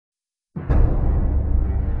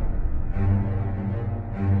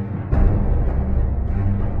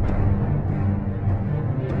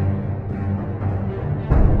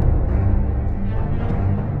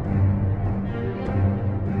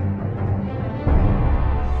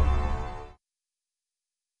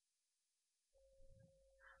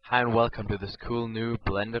Hi and welcome to this cool new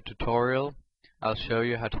Blender tutorial. I'll show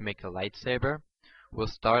you how to make a lightsaber. We'll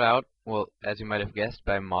start out, well, as you might have guessed,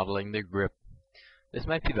 by modeling the grip. This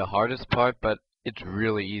might be the hardest part, but it's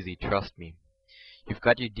really easy, trust me. You've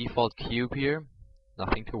got your default cube here,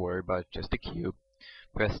 nothing to worry about, just a cube.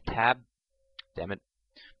 Press tab, damn it,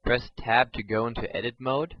 press tab to go into edit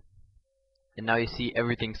mode, and now you see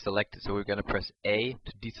everything selected, so we're going to press A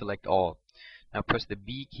to deselect all. Now press the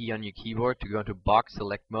B key on your keyboard to go into box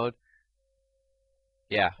select mode.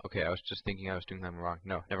 Yeah, okay, I was just thinking I was doing something wrong.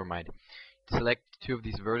 No, never mind. Select two of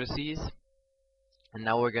these vertices, and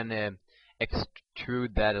now we're gonna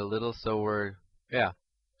extrude that a little so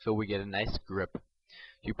we get a nice grip.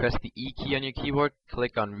 You press the E key on your keyboard,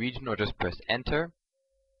 click on region, or just press enter.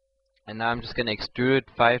 And now I'm just gonna extrude it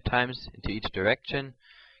 5 times into each direction.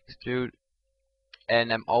 Extrude,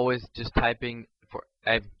 and I'm always just I'm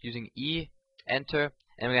using E, enter,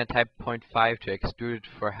 and we're gonna type 0.5 to extrude it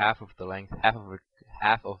for half of the length,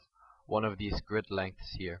 half of one of these grid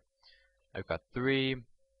lengths here. I've got 3,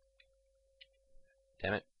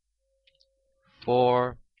 damn it,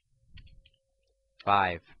 4,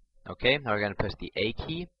 5. Okay, now we're gonna press the A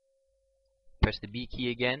key, press the B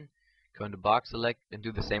key again, go into box select, and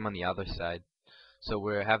do the same on the other side. So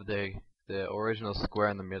we have the original square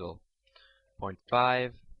in the middle.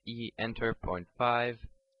 0.5, E, enter, 0.5,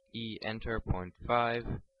 E, enter,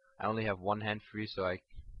 0.5. I only have one hand free, so it's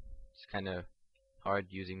kind of hard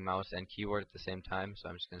using mouse and keyboard at the same time, so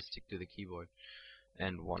I'm just going to stick to the keyboard.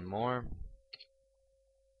 And one more.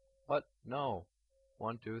 What? No.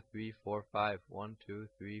 1, 2, 3, 4, 5. 1, 2,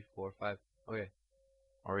 3, 4, 5. Okay.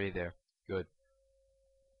 Already there. Good.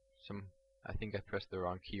 I think I pressed the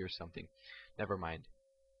wrong key or something. Never mind.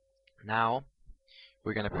 Now,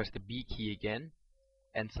 we're going to press the B key again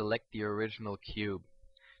and select the original cube.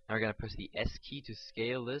 Now we're going to press the S key to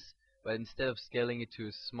scale this, but instead of scaling it to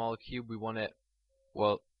a small cube, we want to,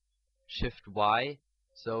 well, shift Y,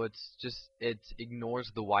 so it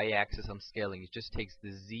ignores the Y axis on scaling. It just takes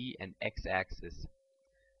the Z and X axis.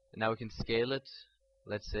 And now we can scale it,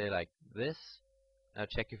 let's say like this. Now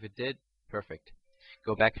check if it did. Perfect.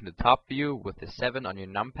 Go back into the top view with the 7 on your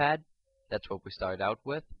numpad. That's what we started out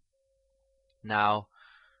with. Now,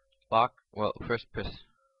 first press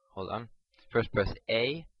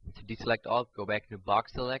A to deselect all, go back to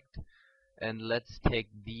box select, and let's take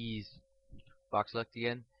these, box select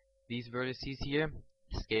again, these vertices here,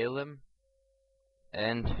 scale them,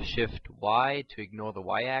 and shift Y to ignore the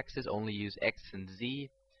Y axis, only use X and Z,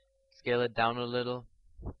 scale it down a little,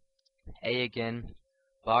 A again,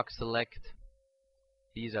 box select,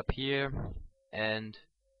 these up here, and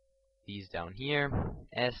these down here,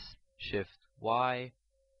 S, shift Y,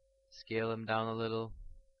 scale them down a little.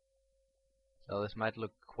 So this might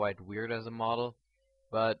look quite weird as a model,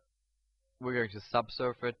 but we're going to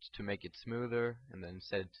subsurf it to make it smoother, and then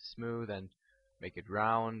set it to smooth and make it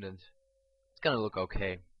round, and it's gonna look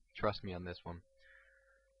okay. Trust me on this one.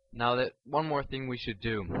 Now one more thing we should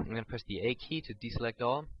do. I'm gonna press the A key to deselect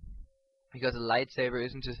all, because a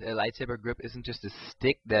lightsaber grip isn't just a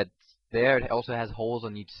stick that's there. It also has holes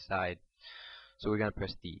on each side. So we're gonna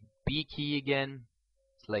press the B key again,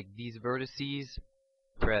 select these vertices,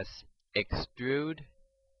 press extrude,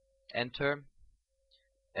 enter,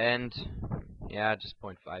 and yeah, just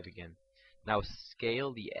 0.5 again. Now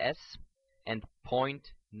scale the S and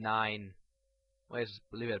 0.9. Well, just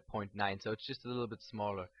leave it at 0.9, so it's just a little bit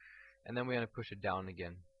smaller. And then we're gonna push it down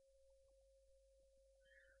again.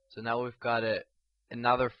 So now we've got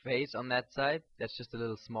another face on that side that's just a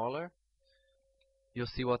little smaller. You'll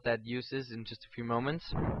see what that use is in just a few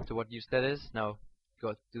moments. So what use that is. Now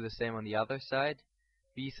go do the same on the other side.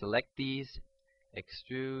 B, select these,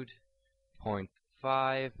 extrude,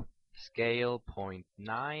 0.5, scale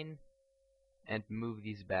 0.9, and move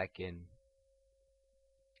these back in.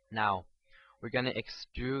 Now we're gonna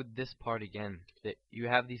extrude this part again. You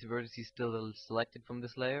have these vertices still selected from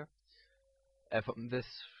this layer.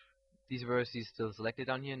 These vertices still selected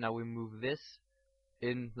on here. Now we move this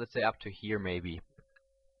in, let's say up to here maybe.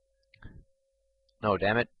 No,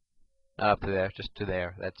 damn it. Not up to there, just to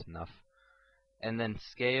there. That's enough. And then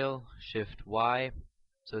scale, shift Y,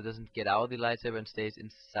 so it doesn't get out of the lightsaber and stays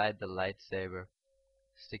inside the lightsaber.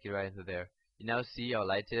 Stick it right into there. You now see our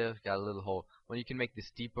lightsaber's got a little hole. Well, you can make this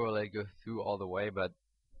deeper or let it go through all the way, but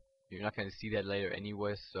you're not going to see that later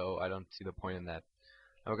anyway, so I don't see the point in that.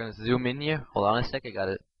 Now we're going to zoom in here. Hold on a sec, I got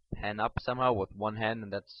it hand up somehow with one hand,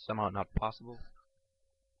 and that's somehow not possible.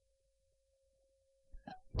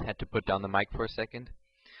 Had to put down the mic for a second.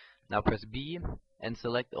 Now press B and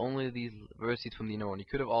select only these vertices from the inner one. You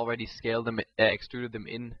could have already scaled them, extruded them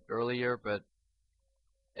in earlier, but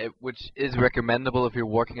which is recommendable if you're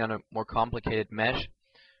working on a more complicated mesh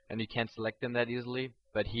and you can't select them that easily.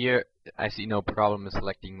 But here, I see no problem in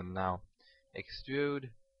selecting them now. Extrude,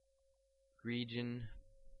 region,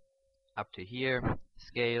 up to here,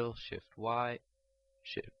 scale, shift Y,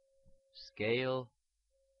 shift, scale.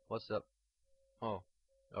 What's up? Oh,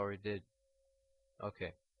 already did.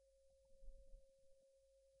 Okay.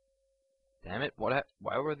 Damn it! Why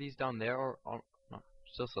were these down there or no,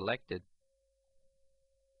 still selected?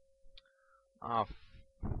 Ah,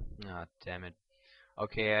 damn it.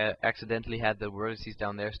 Okay, I accidentally had the vertices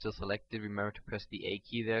down there still selected. Remember to press the A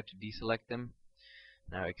key there to deselect them.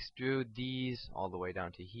 Now extrude these all the way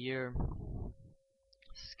down to here.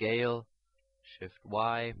 Scale, shift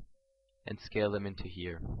Y, and scale them into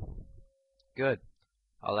here. Good.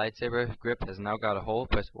 Our lightsaber grip has now got a hole.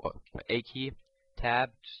 Press A key,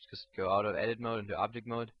 tab, just go out of edit mode into object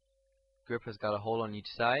mode. Grip has got a hole on each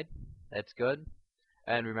side. That's good.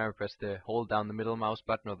 And remember, press the hold down the middle mouse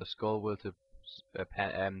button or the scroll wheel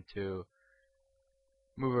to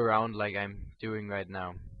move around like I'm doing right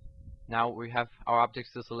now. Now we have our object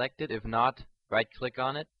still selected. If not, right click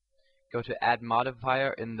on it. Go to add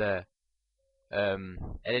modifier in the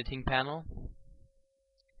editing panel.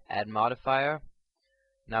 Add modifier.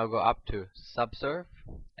 Now go up to subsurf.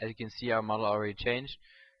 As you can see, our model already changed.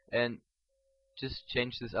 And just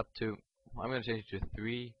change this up to, I'm going to change it to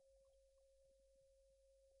 3.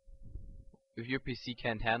 If your PC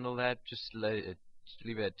can't handle that, just leave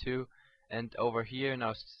it at 2. And over here,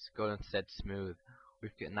 now go and set smooth.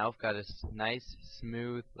 We've now got a nice,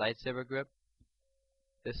 smooth lightsaber grip.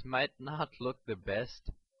 This might not look the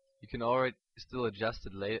best. You can already still adjust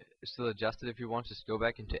it later. Still adjust it if you want. Just go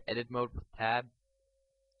back into edit mode with tab.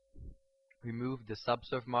 Remove the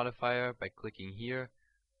subsurf modifier by clicking here,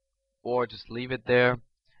 or just leave it there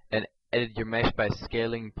and edit your mesh by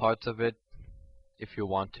scaling parts of it if you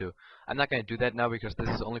want to. I'm not going to do that now because this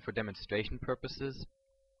is only for demonstration purposes,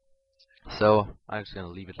 so I'm just going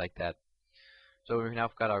to leave it like that. So we've now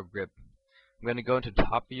got our grip. I'm going to go into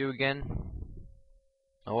top view again.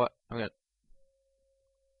 Oh, what? I'm going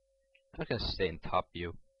to stay in top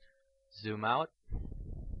view. Zoom out.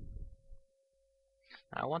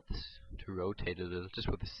 I want this to rotate a little, just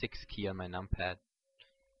with the 6 key on my numpad.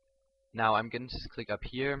 Now I'm going to just click up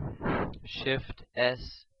here, Shift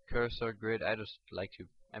S, cursor grid. I just like to,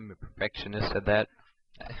 I'm a perfectionist at that.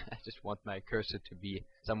 I just want my cursor to be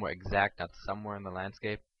somewhere exact, not somewhere in the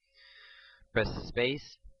landscape. Press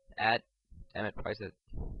space, add, damn it, why is it,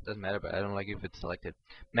 doesn't matter, but I don't like it if it's selected.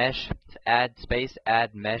 Mesh, add space,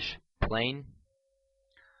 add mesh plane.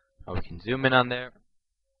 Now we can zoom in on there.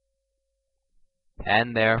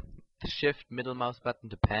 Pan there. Shift middle mouse button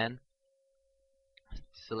to pan.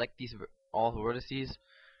 Select these all vertices.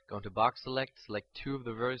 Go into box select. Select 2 of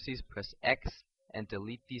the vertices. Press X and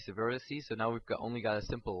delete these vertices. So now we've only got a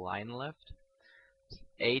simple line left.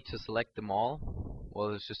 A to select them all. Well,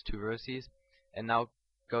 there's just 2 vertices. And now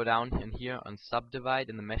go down in here on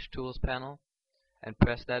subdivide in the mesh tools panel and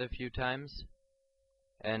press that a few times.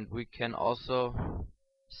 And we can also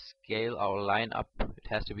scale our line up. It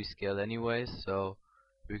has to be scaled anyways, so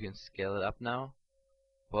we can scale it up now.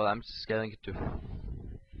 Well, I'm just scaling it to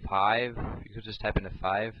 5. You could just type in a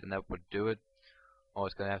 5 and that would do it. Oh,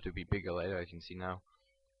 it's gonna have to be bigger later, I can see now.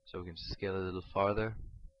 So we can just scale it a little farther.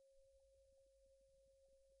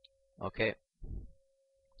 Okay.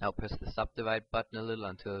 Now press the subdivide button a little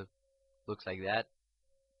until it looks like that.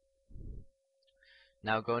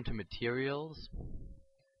 Now go into materials.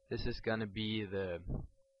 This is gonna be the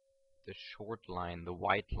short line, the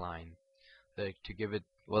white line, to give it,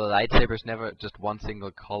 well, the lightsaber is never just one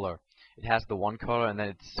single color. It has the one color and then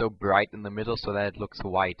it's so bright in the middle so that it looks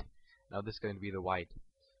white. Now this is going to be the white.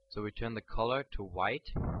 So we turn the color to white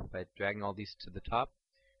by dragging all these to the top.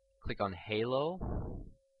 Click on halo.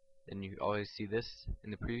 Then you always see this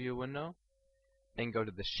in the preview window. Then go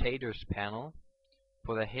to the shaders panel.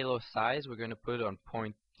 For the halo size, we're going to put it on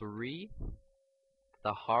 0.3.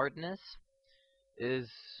 The hardness is,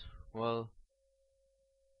 well,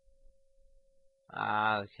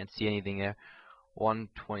 I can't see anything there.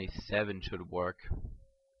 127 should work.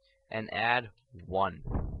 And add 1.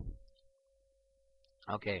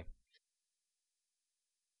 Okay.